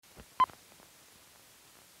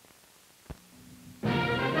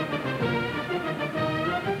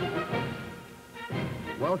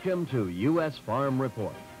Welcome to U.S. Farm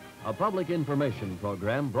Report, a public information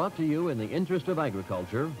program brought to you in the interest of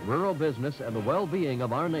agriculture, rural business, and the well-being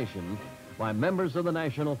of our nation by members of the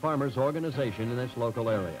National Farmers Organization in its local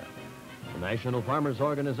area. The National Farmers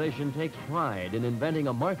Organization takes pride in inventing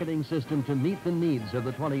a marketing system to meet the needs of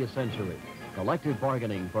the 20th century, collective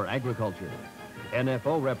bargaining for agriculture.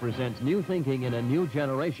 NFO represents new thinking in a new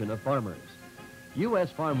generation of farmers. U.S.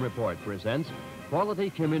 Farm Report presents Quality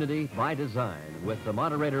Community by Design with the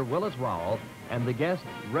moderator Willis Rowell and the guest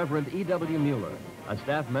Reverend E.W. Mueller, a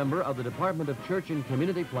staff member of the Department of Church and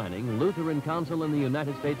Community Planning, Lutheran Council in the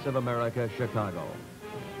United States of America, Chicago.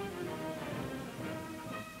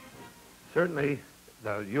 Certainly,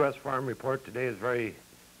 the U.S. Farm Report today is very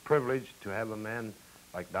privileged to have a man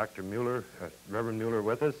like Dr. Mueller, Reverend Mueller,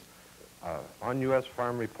 with us on U.S.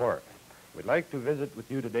 Farm Report. We'd like to visit with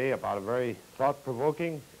you today about a very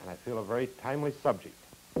thought-provoking and I feel a very timely subject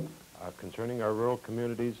concerning our rural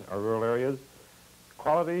communities, our rural areas,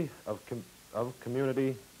 quality of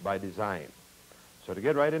community by design. So to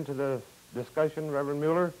get right into the discussion, Reverend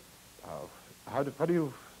Mueller, what do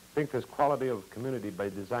you think this quality of community by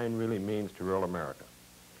design really means to rural America?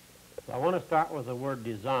 I want to start with the word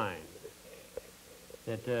design.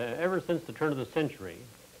 That ever since the turn of the century,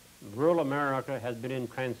 rural America has been in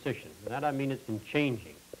transition. That I mean it's been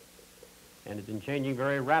changing. And it's been changing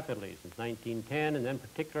very rapidly since 1910 and then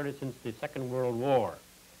particularly since the Second World War.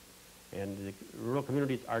 And the rural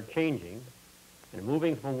communities are changing and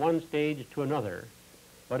moving from one stage to another,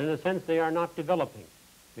 but in a sense they are not developing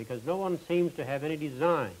because no one seems to have any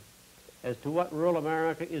design as to what rural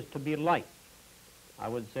America is to be like. I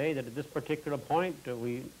would say that at this particular point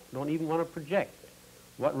we don't even want to project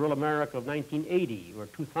what rural America of 1980 or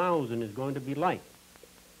 2000 is going to be like.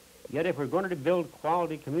 Yet if we're going to build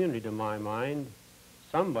quality community, to my mind,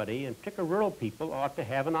 somebody, and particularly rural people, ought to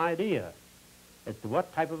have an idea as to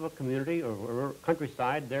what type of a community or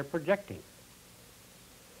countryside they're projecting.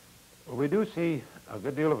 Well, we do see a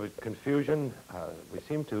good deal of confusion. We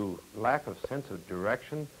seem to lack a sense of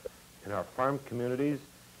direction in our farm communities,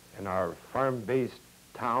 in our farm-based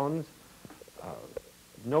towns.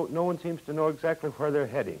 No one seems to know exactly where they're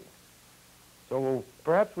heading. So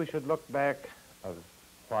perhaps we should look back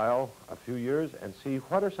a few years, and see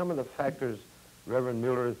what are some of the factors, Reverend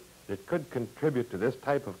Mueller, that could contribute to this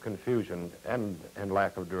type of confusion and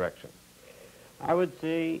lack of direction. I would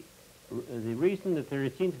say the reason that there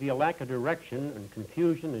seems to be a lack of direction and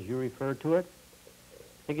confusion, as you refer to it,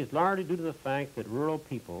 I think is largely due to the fact that rural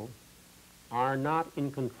people are not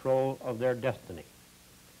in control of their destiny.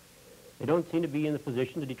 They don't seem to be in the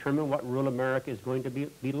position to determine what rural America is going to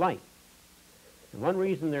be like. And one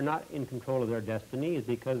reason they're not in control of their destiny is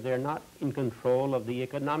because they're not in control of the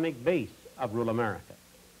economic base of rural America.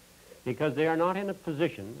 Because they are not in a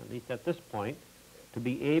position, at least at this point, to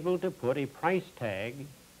be able to put a price tag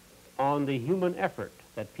on the human effort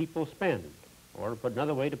that people spend, or to put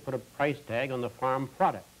another way, to put a price tag on the farm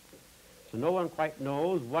product. So no one quite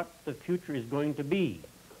knows what the future is going to be,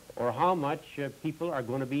 or how much people are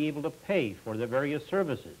going to be able to pay for the various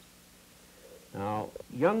services. Now,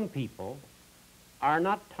 young people are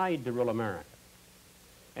not tied to rural America.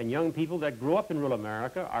 And young people that grow up in rural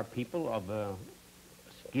America are people of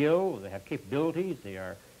skill, they have capabilities, they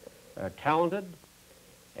are talented,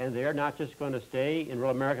 and they're not just going to stay in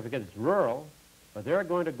rural America because it's rural, but they're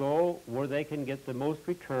going to go where they can get the most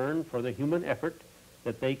return for the human effort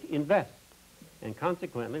that they invest. And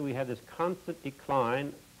consequently, we have this constant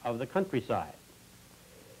decline of the countryside.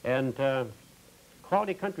 And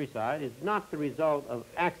quality countryside is not the result of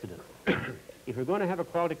accident. If we're going to have a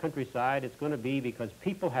quality countryside, it's going to be because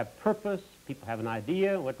people have purpose, people have an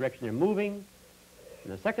idea what direction they're moving.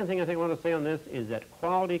 And the second thing I think I want to say on this is that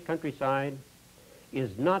quality countryside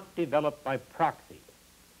is not developed by proxy.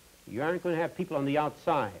 You aren't going to have people on the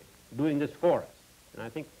outside doing this for us. And I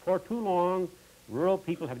think for too long, rural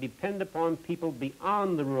people have depended upon people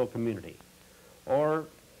beyond the rural community, or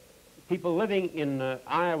people living in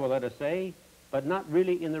Iowa, let us say, but not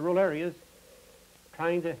really in the rural areas,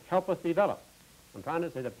 trying to help us develop. I'm trying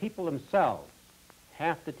to say the people themselves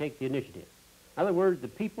have to take the initiative. In other words, the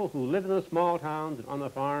people who live in the small towns and on the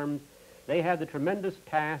farms, they have the tremendous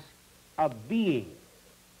task of being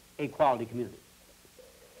a quality community.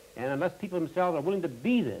 And unless people themselves are willing to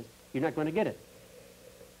be this, you're not going to get it.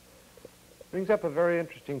 Brings up a very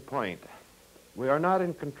interesting point. We are not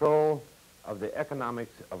in control of the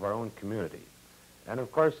economics of our own community. And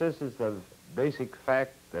of course, this is the basic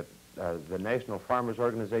fact that the National Farmers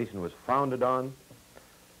Organization was founded on.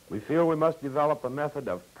 We feel we must develop a method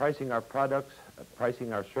of pricing our products,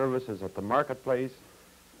 pricing our services at the marketplace,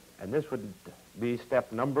 and this would be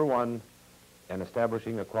step number one and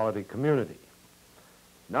establishing a quality community.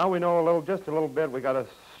 Now we know just a little bit. We got a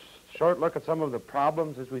short look at some of the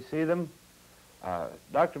problems as we see them.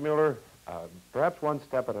 Dr. Mueller, perhaps one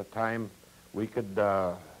step at a time, we could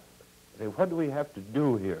say, what do we have to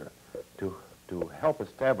do here to help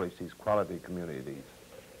establish these quality communities?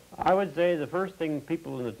 I would say the first thing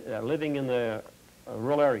people living in the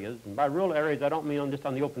rural areas, and by rural areas I don't mean just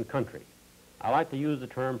on the open country. I like to use the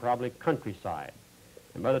term probably countryside.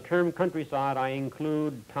 And by the term countryside I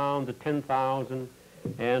include towns of 10,000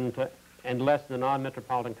 and less than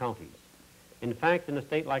non-metropolitan counties. In fact, in a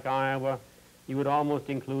state like Iowa, you would almost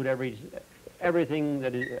include everything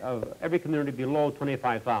that is of every community below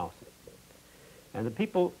 25,000. And the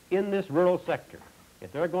people in this rural sector,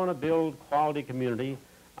 if they're going to build quality community,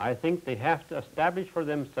 I think they have to establish for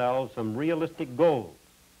themselves some realistic goals.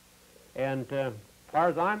 And as far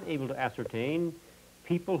as I'm able to ascertain,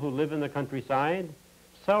 people who live in the countryside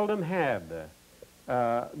seldom have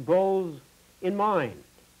goals in mind.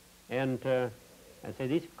 And I say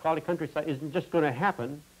this quality countryside isn't just going to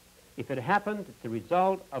happen. If it happens, it's the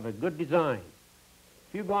result of a good design.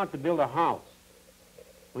 If you go out to build a house,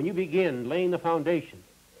 when you begin laying the foundation,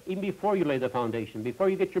 even before you lay the foundation, before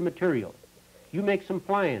you get your material, you make some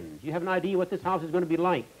plans. You have an idea what this house is going to be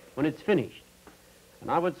like when it's finished. And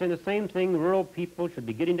I would say the same thing, rural people should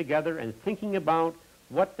be getting together and thinking about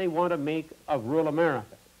what they want to make of rural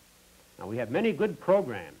America. Now, we have many good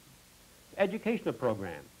programs, educational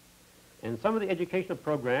programs, and some of the educational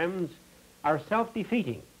programs are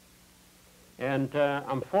self-defeating. And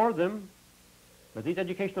I'm for them, but these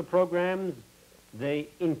educational programs, they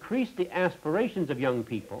increase the aspirations of young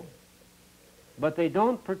people, but they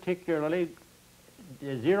don't particularly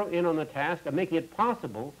zero in on the task of making it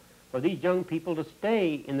possible for these young people to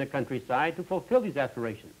stay in the countryside to fulfill these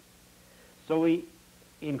aspirations. So we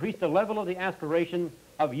increase the level of the aspiration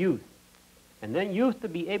of youth. And then youth, to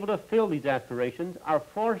be able to fill these aspirations, are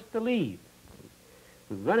forced to leave.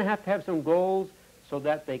 We're going to have some goals so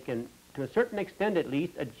that they can, to a certain extent at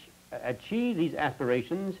least, achieve these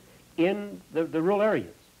aspirations in the rural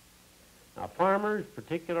areas. Now, farmers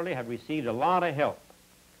particularly have received a lot of help.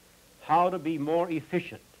 How to be more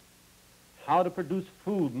efficient, how to produce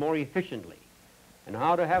food more efficiently, and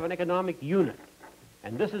how to have an economic unit.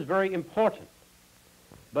 And this is very important.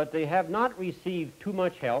 But they have not received too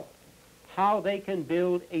much help how they can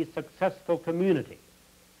build a successful community.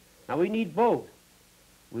 Now, we need both.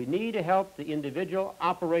 We need to help the individual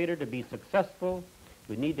operator to be successful.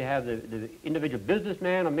 We need to have the individual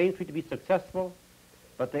businessman on Main Street to be successful.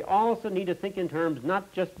 But they also need to think in terms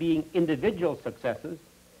not just being individual successes.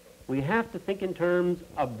 We have to think in terms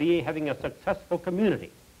of having a successful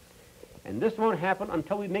community. And this won't happen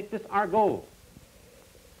until we make this our goal.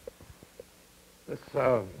 This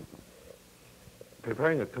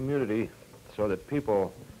preparing a community so that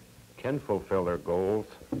people can fulfill their goals,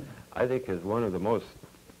 I think, is one of the most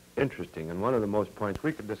interesting and one of the most points.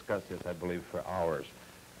 We could discuss this, I believe, for hours.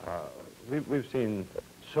 We've seen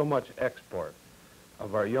so much export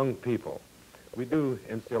of our young people. We do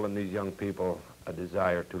instill in these young people a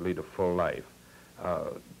desire to lead a full life,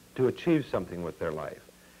 to achieve something with their life.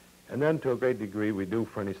 And then, to a great degree, we do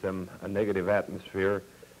furnish them a negative atmosphere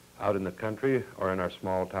out in the country or in our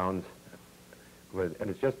small towns. And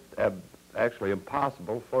it's just actually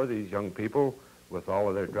impossible for these young people, with all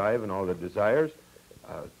of their drive and all their desires,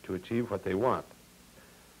 to achieve what they want.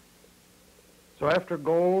 So after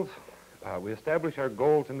goals, we establish our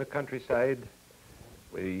goals in the countryside.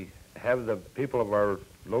 We have the people of our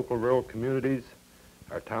local rural communities,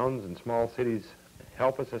 our towns and small cities,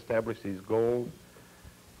 help us establish these goals.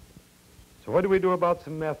 So what do we do about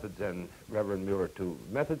some methods then, Reverend Mueller,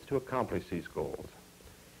 methods to accomplish these goals?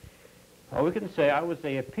 Well, we can say, I would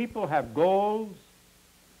say, if people have goals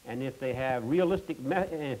and if they have realistic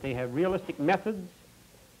methods,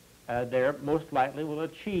 they most likely will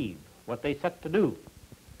achieve what they set to do.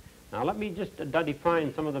 Now, let me just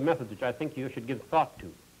define some of the methods which I think you should give thought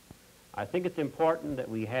to. I think it's important that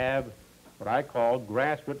we have what I call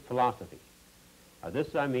grassroots philosophy. By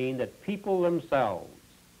this I mean that people themselves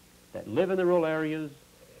that live in the rural areas,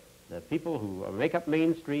 the people who make up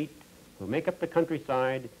Main Street, who make up the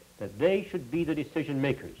countryside, that they should be the decision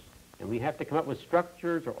makers. And we have to come up with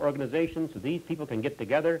structures or organizations so these people can get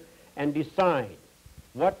together and decide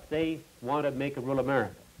what they want to make of rural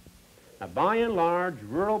America. Now, by and large,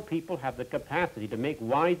 rural people have the capacity to make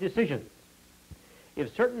wise decisions.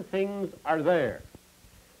 If certain things are there,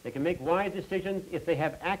 they can make wise decisions if they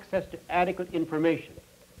have access to adequate information,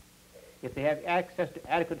 if they have access to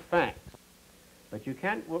adequate facts. But you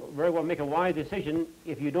can't very well make a wise decision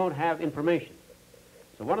if you don't have information.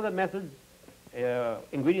 So one of the methods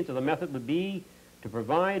ingredients of the method would be to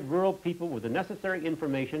provide rural people with the necessary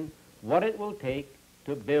information, what it will take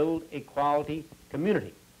to build a quality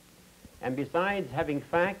community. And besides having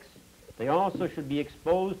facts, they also should be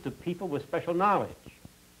exposed to people with special knowledge.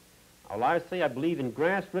 Well, I say I believe in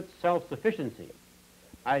grassroots self-sufficiency.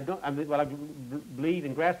 I believe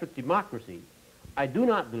in grassroots democracy. I do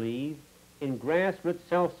not believe in grassroots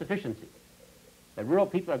self-sufficiency. That rural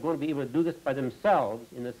people are going to be able to do this by themselves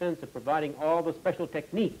in the sense of providing all the special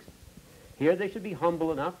techniques. Here they should be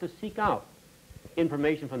humble enough to seek out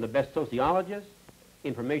information from the best sociologists,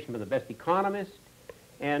 information from the best economists,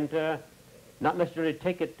 and not necessarily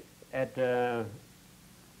take it at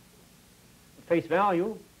face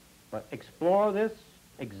value, but explore this,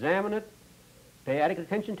 examine it, pay adequate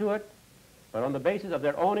attention to it, but on the basis of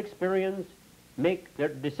their own experience, make their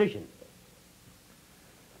decision.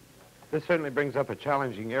 This certainly brings up a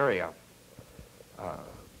challenging area.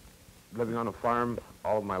 Living on a farm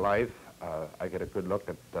all of my life, I get a good look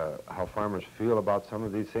at how farmers feel about some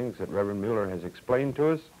of these things that Reverend Mueller has explained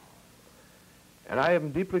to us. And I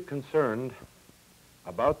am deeply concerned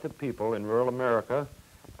about the people in rural America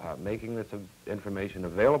making this information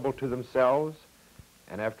available to themselves,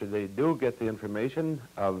 and after they do get the information,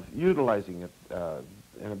 of utilizing it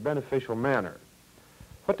in a beneficial manner.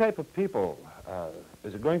 What type of people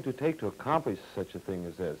is it going to take to accomplish such a thing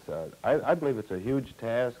as this? I believe it's a huge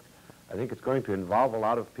task. I think it's going to involve a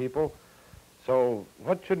lot of people. So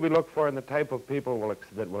what should we look for in the type of people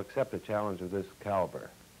that will accept a challenge of this caliber?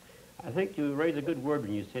 I think you raise a good word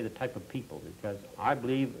when you say the type of people, because I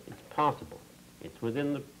believe it's possible. It's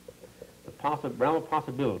within the realm of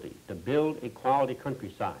possibility to build a quality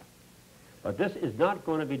countryside. But this is not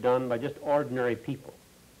going to be done by just ordinary people.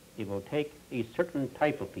 It will take a certain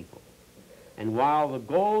type of people. And while the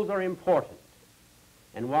goals are important,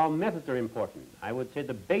 and while methods are important, I would say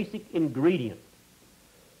the basic ingredient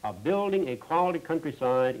of building a quality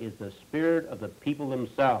countryside is the spirit of the people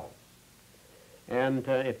themselves. And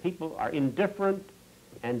if people are indifferent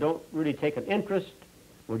and don't really take an interest,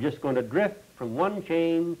 we're just going to drift from one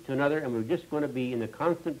chain to another, and we're just going to be in a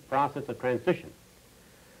constant process of transition.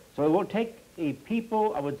 So it will take a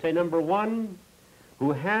people, I would say, number one,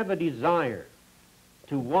 who have a desire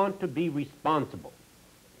to want to be responsible.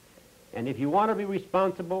 And if you want to be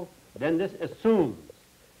responsible, then this assumes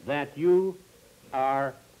that you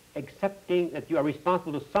are accepting that you are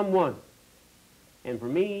responsible to someone. And for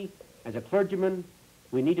me, as a clergyman,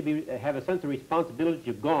 we need to have a sense of responsibility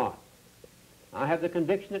to God. I have the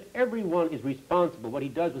conviction that everyone is responsible what he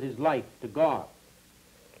does with his life to God.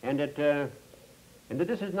 And that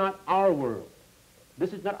this is not our world.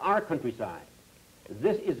 This is not our countryside.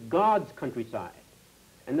 This is God's countryside.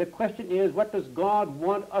 And the question is, what does God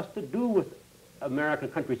want us to do with American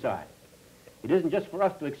countryside? It isn't just for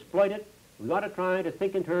us to exploit it. We ought to try to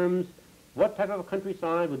think in terms, what type of a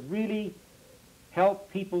countryside would really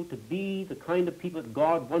help people to be the kind of people that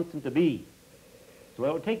God wants them to be. So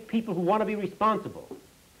it will take people who want to be responsible.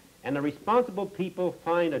 And the responsible people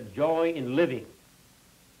find a joy in living.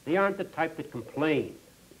 They aren't the type that complain.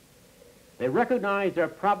 They recognize their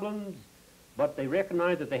problems, but they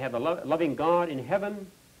recognize that they have a loving God in heaven,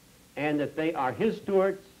 and that they are his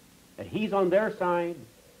stewards, that he's on their side,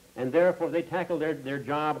 and therefore they tackle their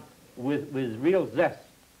job with real zest.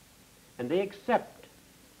 And they accept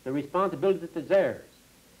the responsibility that is theirs.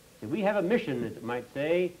 So we have a mission, as it might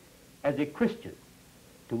say, as a Christian,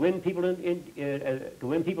 to win people to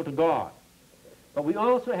win people to God. But we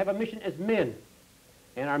also have a mission as men,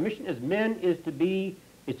 and our mission as men is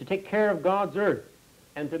to take care of God's earth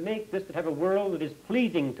and to make this to have a world that is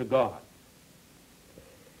pleasing to God.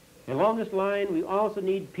 And along this line, we also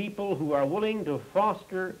need people who are willing to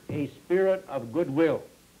foster a spirit of goodwill.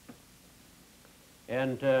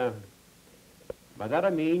 And by that I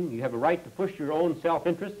mean you have a right to push your own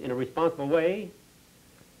self-interest in a responsible way,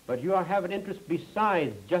 but you have an interest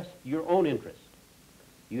besides just your own interest.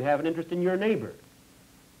 You have an interest in your neighbor.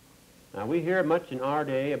 Now, we hear much in our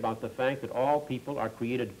day about the fact that all people are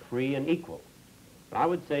created free and equal. But I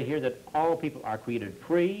would say here that all people are created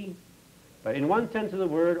free, but in one sense of the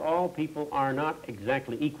word, all people are not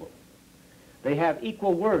exactly equal. They have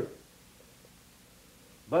equal worth,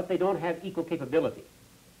 but they don't have equal capability.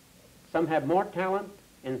 Some have more talent,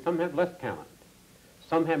 and some have less talent.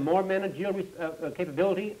 Some have more managerial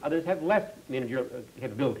capability, others have less managerial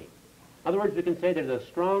capability. In other words, we can say there's the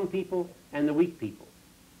strong people and the weak people.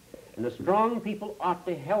 And the strong people ought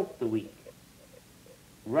to help the weak,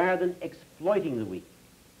 rather than exploiting the weak.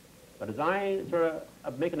 But as I sort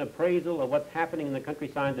of make an appraisal of what's happening in the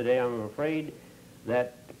countryside today, I'm afraid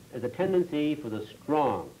that there's a tendency for the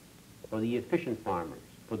strong, for the efficient farmers,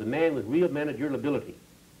 for the man with real managerial ability,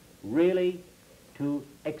 really to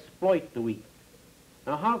exploit the weak.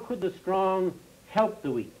 Now, how could the strong help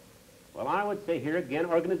the weak? Well, I would say here again,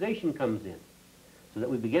 organization comes in, so that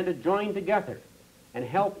we begin to join together and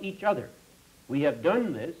help each other. We have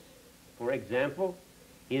done this, for example,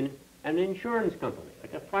 in an insurance company,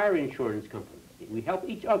 like a fire insurance company. We help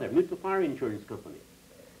each other, mutual fire insurance company.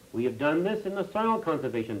 We have done this in the soil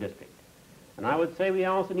conservation district. And I would say we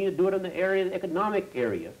also need to do it in the area, the economic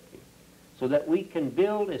area, so that we can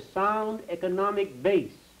build a sound economic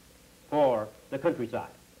base for the countryside.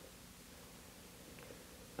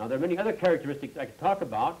 Now, there are many other characteristics I could talk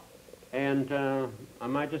about, and I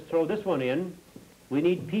might just throw this one in. We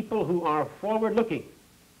need people who are forward-looking.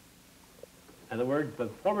 In other words, by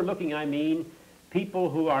forward-looking, I mean people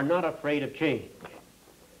who are not afraid of change.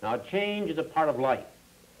 Now, change is a part of life.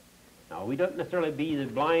 Now, we don't necessarily be the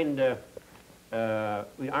blind,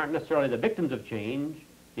 we aren't necessarily the victims of change,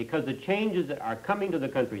 because the changes that are coming to the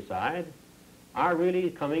countryside are really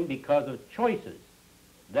coming because of choices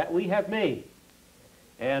that we have made.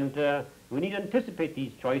 And we need to anticipate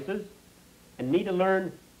these choices and need to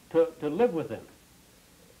learn to live with them.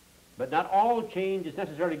 But not all change is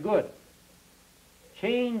necessarily good.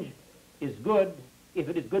 Change is good if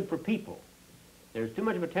it is good for people. There's too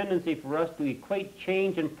much of a tendency for us to equate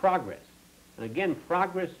change and progress. And again,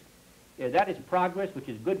 progress, that is progress which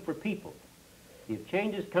is good for people. If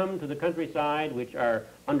changes come to the countryside which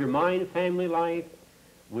undermine family life,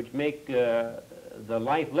 which make the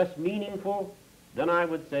life less meaningful, then I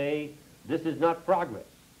would say this is not progress.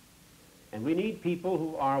 And we need people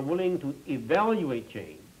who are willing to evaluate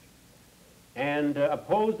change and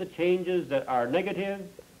oppose the changes that are negative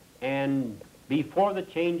and be for the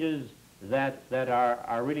changes that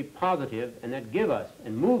are really positive and that give us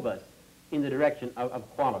and move us in the direction of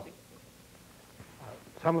quality.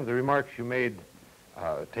 Some of the remarks you made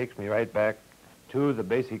takes me right back to the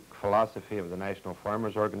basic philosophy of the National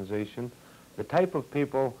Farmers Organization, the type of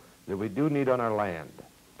people that we do need on our land.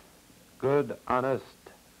 Good, honest,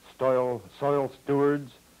 soil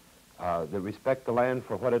stewards that respect the land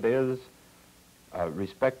for what it is,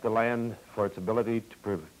 respect the land for its ability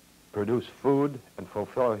to produce food and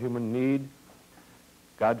fulfill a human need,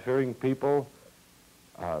 God-fearing people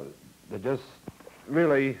that just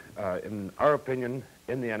really, in our opinion,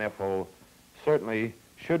 in the NFO, certainly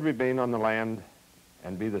should remain on the land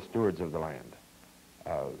and be the stewards of the land.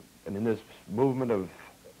 And in this movement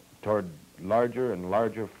toward larger and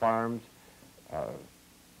larger farms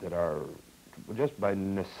that are, just by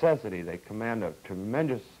necessity, they command a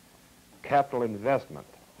tremendous capital investment,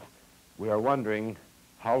 we are wondering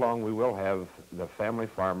how long we will have the family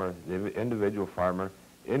farmer, the individual farmer,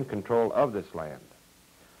 in control of this land.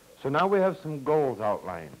 So now we have some goals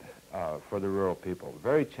outlined for the rural people,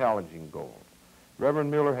 very challenging goals.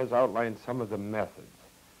 Reverend Mueller has outlined some of the methods,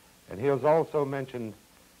 and he has also mentioned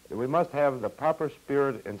that we must have the proper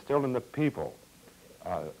spirit instilled in the people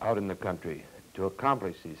out in the country to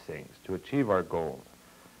accomplish these things, to achieve our goals.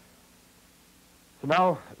 So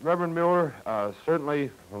now, Reverend Mueller,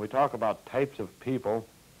 certainly when we talk about types of people,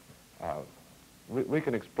 we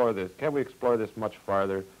can explore this. Can we explore this much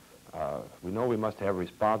farther? We know we must have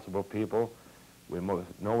responsible people. We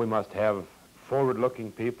know we must have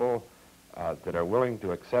forward-looking people that are willing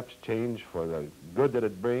to accept change for the good that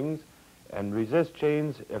it brings and resist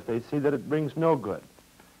change if they see that it brings no good.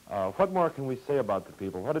 What more can we say about the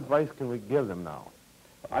people? What advice can we give them now?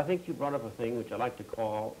 I think you brought up a thing which I like to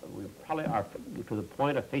call, we probably are to the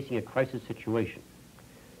point of facing a crisis situation.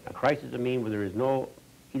 A crisis, I mean, where there is no,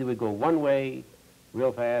 either we go one way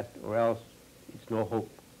real fast or else it's no hope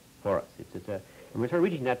for us. And we're sort of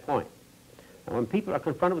reaching that point. And when people are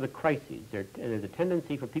confronted with a crisis, there's a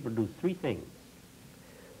tendency for people to do three things.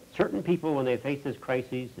 Certain people, when they face this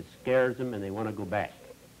crisis, it scares them and they want to go back.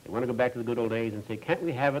 They want to go back to the good old days and say, can't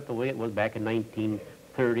we have it the way it was back in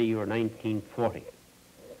 1930 or 1940?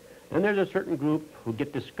 Then there's a certain group who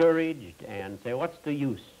get discouraged and say, what's the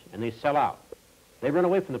use? And they sell out. They run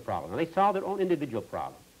away from the problem. And they solve their own individual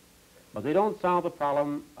problem. But they don't solve the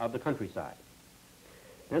problem of the countryside.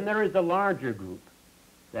 Then there is the larger group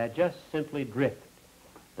that just simply drift.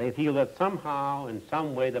 They feel that somehow, in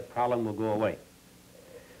some way, the problem will go away.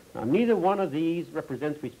 Now, neither one of these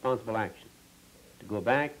represents responsible action. To go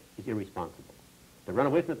back is irresponsible. To run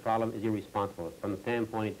away from the problem is irresponsible from the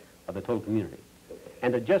standpoint of the total community.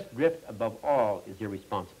 And to just drift above all is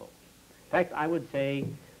irresponsible. In fact, I would say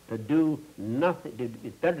to do nothing,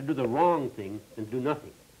 it's better to do the wrong thing than to do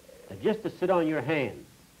nothing. Just to sit on your hands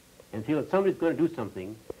and feel that somebody's going to do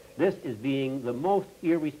something, this is being the most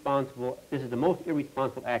irresponsible, this is the most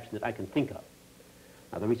irresponsible action that I can think of.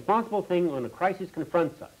 Now, the responsible thing when a crisis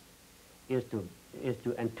confronts us is to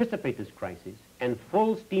anticipate this crisis and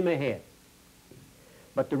full steam ahead.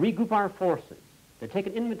 But to regroup our forces, to take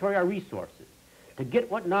an inventory of our resources, to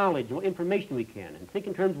get what knowledge and what information we can, and think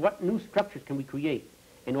in terms of what new structures can we create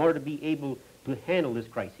in order to be able to handle this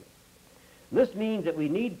crisis. This means that we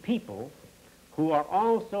need people who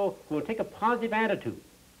will take a positive attitude,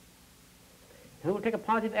 who will take a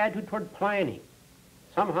positive attitude toward planning.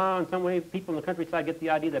 Somehow, in some way, people in the countryside get the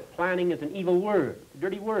idea that planning is an evil word, a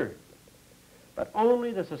dirty word. But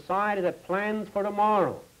only the society that plans for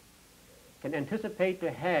tomorrow can anticipate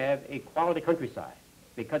to have a quality countryside,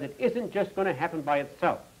 because it isn't just going to happen by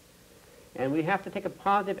itself. And we have to take a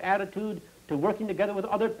positive attitude to working together with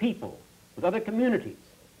other people, with other communities,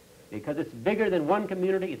 because it's bigger than one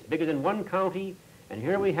community, it's bigger than one county, and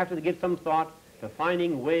here we have to give some thought to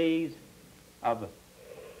finding ways of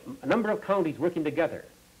a number of counties working together,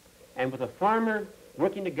 and with a farmer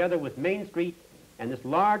working together with Main Street and this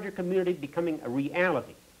larger community becoming a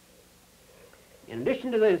reality. In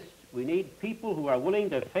addition to this, we need people who are willing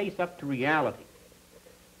to face up to reality.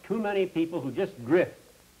 Too many people who just drift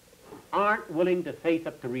aren't willing to face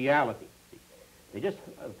up to reality. They just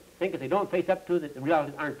think if they don't face up to it, the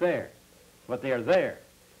realities aren't there, but they are there.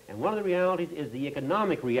 And one of the realities is the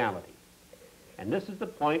economic reality. And this is the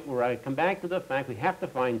point where I come back to the fact we have to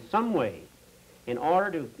find some way in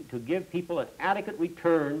order to give people an adequate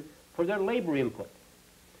return for their labor input.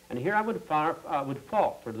 And here I would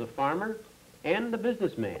fault for the farmer and the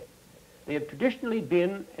businessman. They have traditionally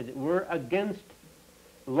been, as it were, against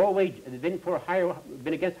low wages. They've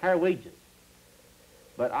been against higher wages.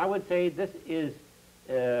 But I would say this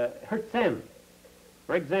hurts them.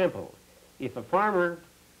 For example, if a farmer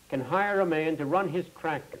can hire a man to run his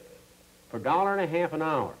tractor for $1.50 an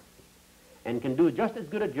hour and can do just as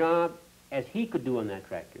good a job as he could do on that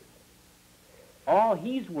tractor, all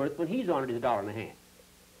he's worth when he's on it is $1.50.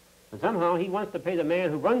 And somehow he wants to pay the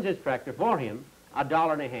man who runs his tractor for him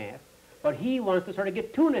 $1.50, but he wants to sort of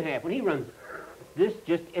get $2.50 when he runs it. This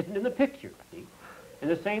just isn't in the picture, see?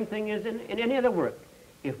 And the same thing is in any other work.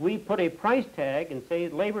 If we put a price tag and say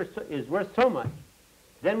labor is worth so much,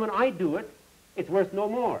 then when I do it, it's worth no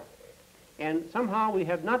more. And somehow we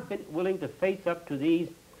have not been willing to face up to these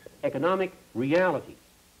economic realities.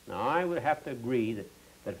 Now, I would have to agree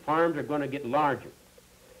that farms are going to get larger.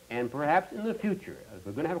 And perhaps in the future, if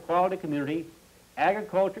we're going to have a quality community,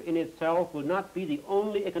 agriculture in itself will not be the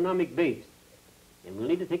only economic base. And we'll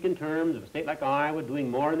need to think in terms of a state like Iowa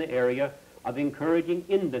doing more in the area of encouraging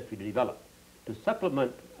industry to develop, to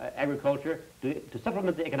supplement agriculture, to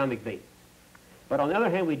supplement the economic base. But on the other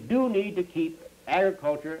hand, we do need to keep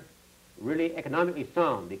agriculture really economically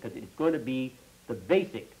sound, because it's going to be the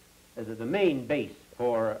basic, the main base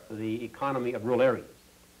for the economy of rural areas.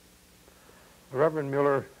 Reverend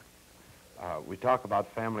Mueller, we talk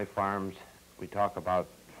about family farms. We talk about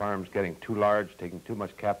farms getting too large, taking too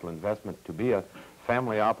much capital investment to be a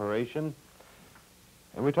family operation.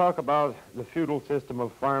 And we talk about the feudal system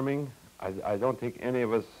of farming. I don't think any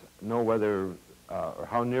of us know whether or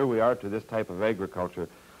how near we are to this type of agriculture.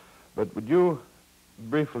 But would you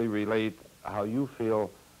briefly relate how you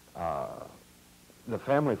feel the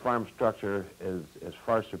family farm structure is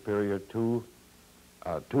far superior to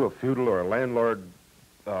a feudal or a landlord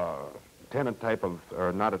tenant type of,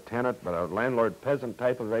 or not a tenant, but a landlord-peasant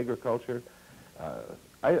type of agriculture?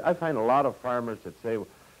 I find a lot of farmers that say, well,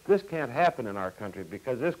 this can't happen in our country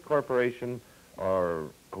because this corporation or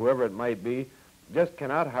whoever it might be just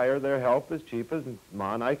cannot hire their help as cheap as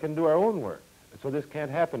Ma and I can do our own work. So this can't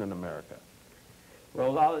happen in America.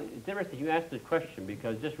 Well, it's interesting you asked this question,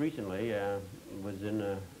 because just recently I was in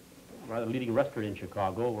a rather leading restaurant in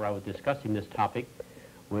Chicago where I was discussing this topic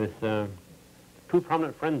with two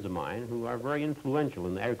prominent friends of mine who are very influential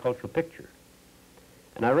in the agricultural picture.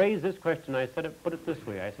 And I raised this question. I put it this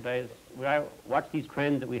way. I said, when I watch these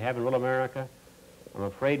trends that we have in rural America, I'm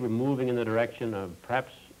afraid we're moving in the direction of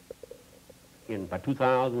perhaps by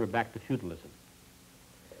 2000 we're back to feudalism.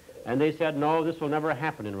 And they said, no, this will never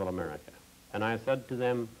happen in rural America. And I said to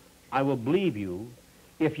them, I will believe you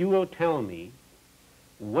if you will tell me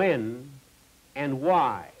when and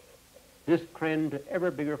why this trend to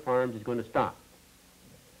ever bigger farms is going to stop.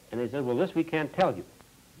 And they said, well, this we can't tell you.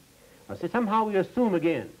 I said, somehow we assume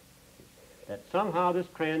again that somehow this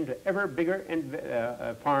trend to ever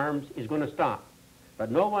bigger farms is going to stop.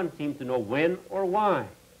 But no one seems to know when or why.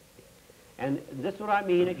 And this is what I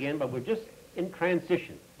mean again, but we're just in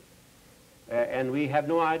transition. And we have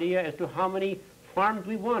no idea as to how many farms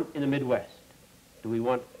we want in the Midwest. Do we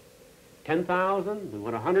want 10,000? Do we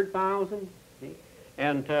want 100,000?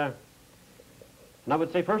 And And I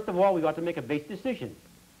would say, first of all, we ought to make a basic decision.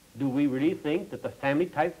 Do we really think that the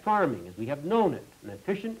family-type farming, as we have known it, an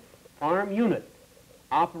efficient farm unit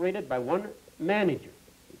operated by one manager,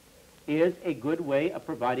 is a good way of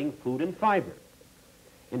providing food and fiber,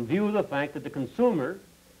 in view of the fact that the consumer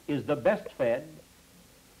is the best-fed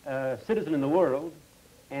citizen in the world,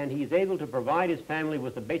 and he's able to provide his family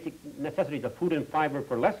with the basic necessities of food and fiber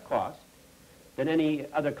for less cost than any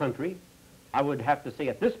other country? I would have to say,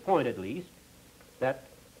 at this point at least, that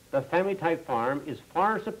the family-type farm is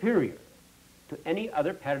far superior to any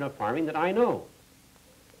other pattern of farming that I know.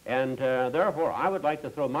 And therefore, I would like to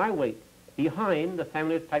throw my weight behind the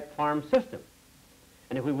family-type farm system.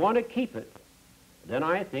 And if we want to keep it, then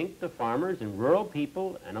I think the farmers and rural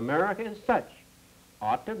people and America as such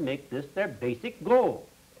ought to make this their basic goal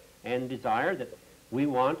and desire that we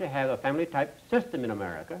want to have a family-type system in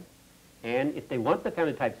America. And if they want the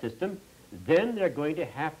family-type system, then they're going to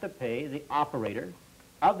have to pay the operator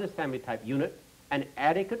of this family-type unit an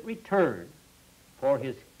adequate return for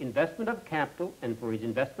his investment of capital and for his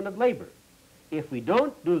investment of labor. If we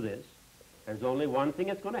don't do this, there's only one thing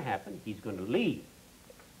that's going to happen. He's going to leave.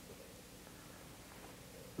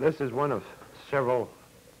 This is one of several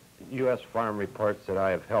U.S. farm reports that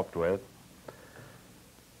I have helped with.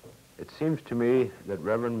 It seems to me that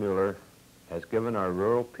Reverend Mueller has given our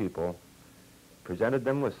rural people, presented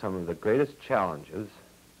them with some of the greatest challenges,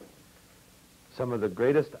 some of the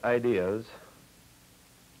greatest ideas,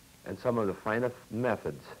 and some of the finest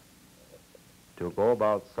methods to go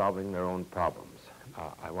about solving their own problems.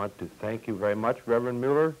 I want to thank you very much, Reverend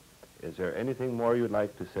Mueller. Is there anything more you'd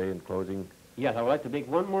like to say in closing? Yes, I would like to make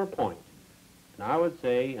one more point. And I would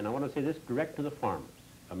say, and I want to say this direct to the farmers,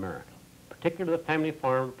 America, particularly the family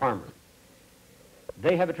farmers.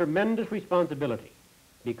 They have a tremendous responsibility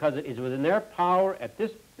because it is within their power at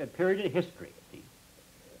this period in history, see,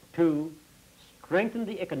 to strengthen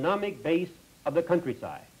the economic base of the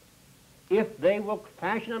countryside. If they will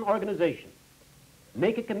fashion an organization,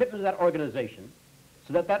 make a commitment to that organization,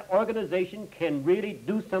 so that that organization can really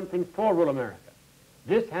do something for rural America.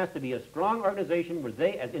 This has to be a strong organization where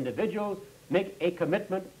they, as individuals, make a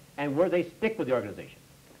commitment and where they stick with the organization.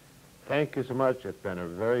 Thank you so much. It's been a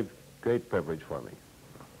very great privilege for me.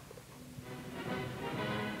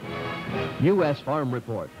 U.S. Farm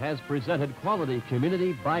Report has presented Quality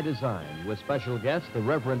Community by Design with special guest, the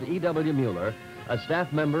Reverend E.W. Mueller, a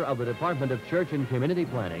staff member of the Department of Church and Community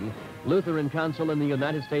Planning, Lutheran Council in the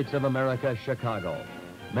United States of America, Chicago.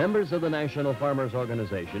 Members of the National Farmers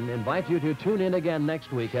Organization invite you to tune in again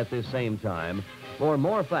next week at this same time for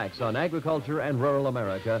more facts on agriculture and rural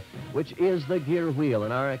America, which is the gear wheel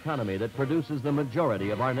in our economy that produces the majority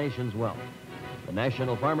of our nation's wealth. The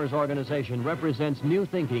National Farmers Organization represents new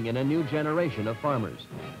thinking in a new generation of farmers,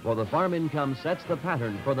 for the farm income sets the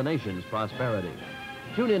pattern for the nation's prosperity.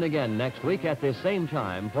 Tune in again next week at this same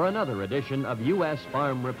time for another edition of U.S.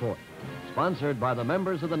 Farm Report, sponsored by the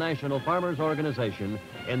members of the National Farmers Organization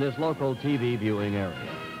in this local TV viewing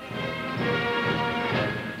area.